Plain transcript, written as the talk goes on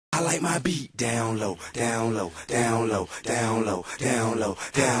I like my beat down low, down low, down low, down low, down low,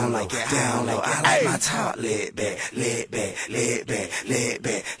 down low, down low. I like my top laid back, laid back, laid back, laid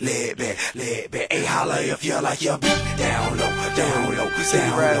back, laid back, laid back. Hey, holla if you like your beat down low, down low,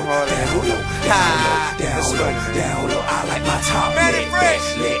 down low, down low, down low, down low. I like my top laid back,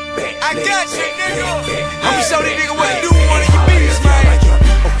 laid back. I got you, nigga. I'ma show these niggas what to do with one of your beats, man.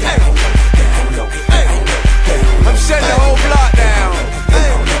 I'm shutting the whole block down.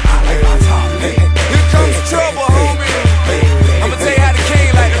 Here comes the trouble, homie. I'ma tell you how the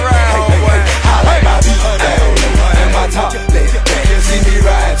king like to ride, homeboy. I like my beat down low and my top leg back. You see me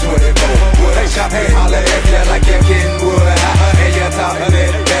ride 24. Wood I shop, hey, holla at you like you're getting wood. And your top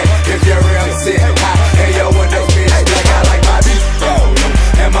leg back if you're real sick. And your windows bitch black. I like my beat down low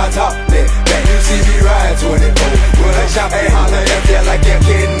and my top leg back. You see me ride 24. Wood I shop, hey, holla at you like you're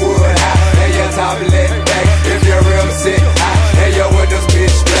getting wood. And your top leg back if you're real sick. And your windows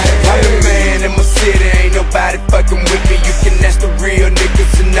bitch black. I'm the man in my city, ain't nobody fucking with me. You can ask the real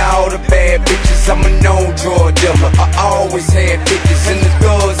niggas and all the bad bitches. I'm a known drug dealer, I always had bitches. And the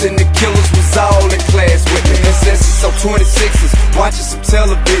thugs and the killers was all in class with me. Ancestors on 26s, watching some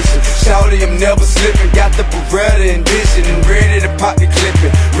television. Shouty, I'm never slipping. Got the Beretta and vision, and ready to pop the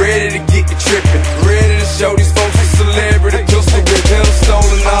clipping, ready to get the tripping, ready to show these folks a celebrity pistol with a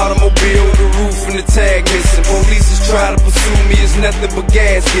stolen automobile with the roof and the tag missing. Police is trying to pursue me, it's nothing but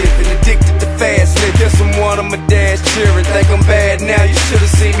gas giving. Addicted to fast live, guess I'm one of my dad's cheering. Think I'm bad now, you should've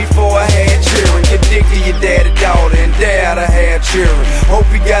seen me before I had cheering. Get dick to your daddy daughter and dad I had cheering. Hope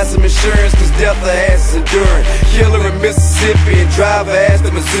he got some insurance, cause death of ass is enduring. Killer in Mississippi and driver ass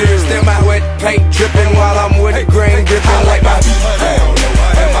to Missouri. Still my wet paint dripping while I'm with the grain gripping. I like my beat down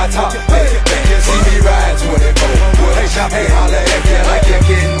low and my top leg back. You see me ride 24. Wood I shop, hey, holla at you like you're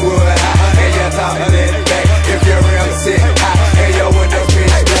getting wood. And your top leg back if you're real sick. And your windows bitch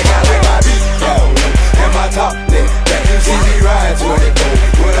black. I like my beat down low and my top leg back. You see me ride 24.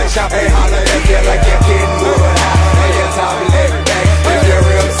 Wood I shop, hey, holla at you like you're getting wood. And your top leg back if you're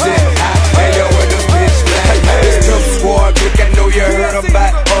real sick. And your windows bitch black. This tough squad, look, I know you heard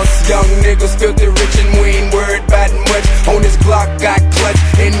about us. Young niggas filthy rich and we ain't worried about much. On this Glock I clutch,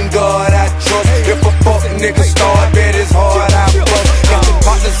 in God I trust. If a fuck nigga start, bet it's hard I bust. Got your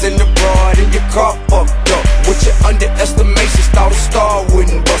partners in the broad and your car fucked up. With your underestimations, thought a star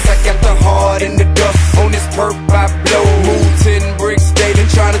wouldn't bust. I got the heart in the dust, on this perp I blow. Move 10 bricks daily,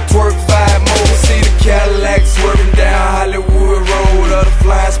 trying to twerk 5 more. See the Cadillac swerving down Hollywood Road, or the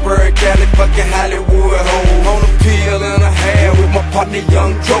flying spur Cali, fucking Hollywood home. On a pill and a half with my partner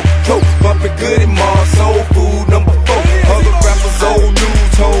Young Joe. Bumping good in Mars, soul food number 4. Other rappers old news,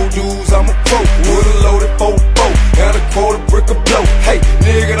 told dudes I'm a pro. With a loaded 4-4 and a quarter brick of blow. Hey,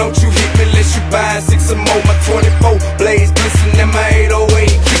 nigga, don't you hit me unless you buy 6 or more. My 24 blades glisten and my 808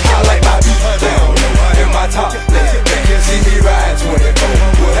 kick. I like my beat down low and my top leg back. You see me ride 24.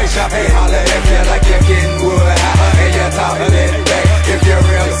 Wood I shop, hey, holla at you like you're getting wood. And your top leg back if you're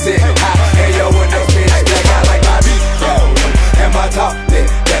real sick. And your windows bitch black. I like my beat down low and my top leg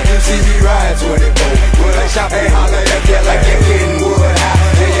back. You see me ride 24. Wood I shop, hey, holla at you like you're getting wood.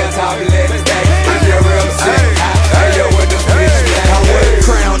 And your top leg back if you're real sick. And your windows bitch black. I wear the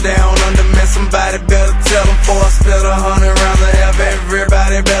crown down under me, somebody better tell them. Before I spit 100 rounds, I have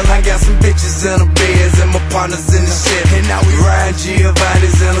everybody better. I got some bitches in the beds and my partners in the shit. And now we ride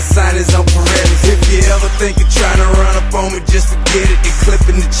Giovanni's and the signers on Pirellis. If you ever think of trying to run up on me just to get it, then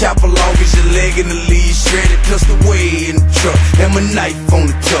clipping the chopper long as your leg in the lead shredded. Plus the way in the truck and my knife on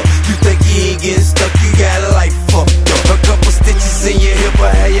the tuck. You think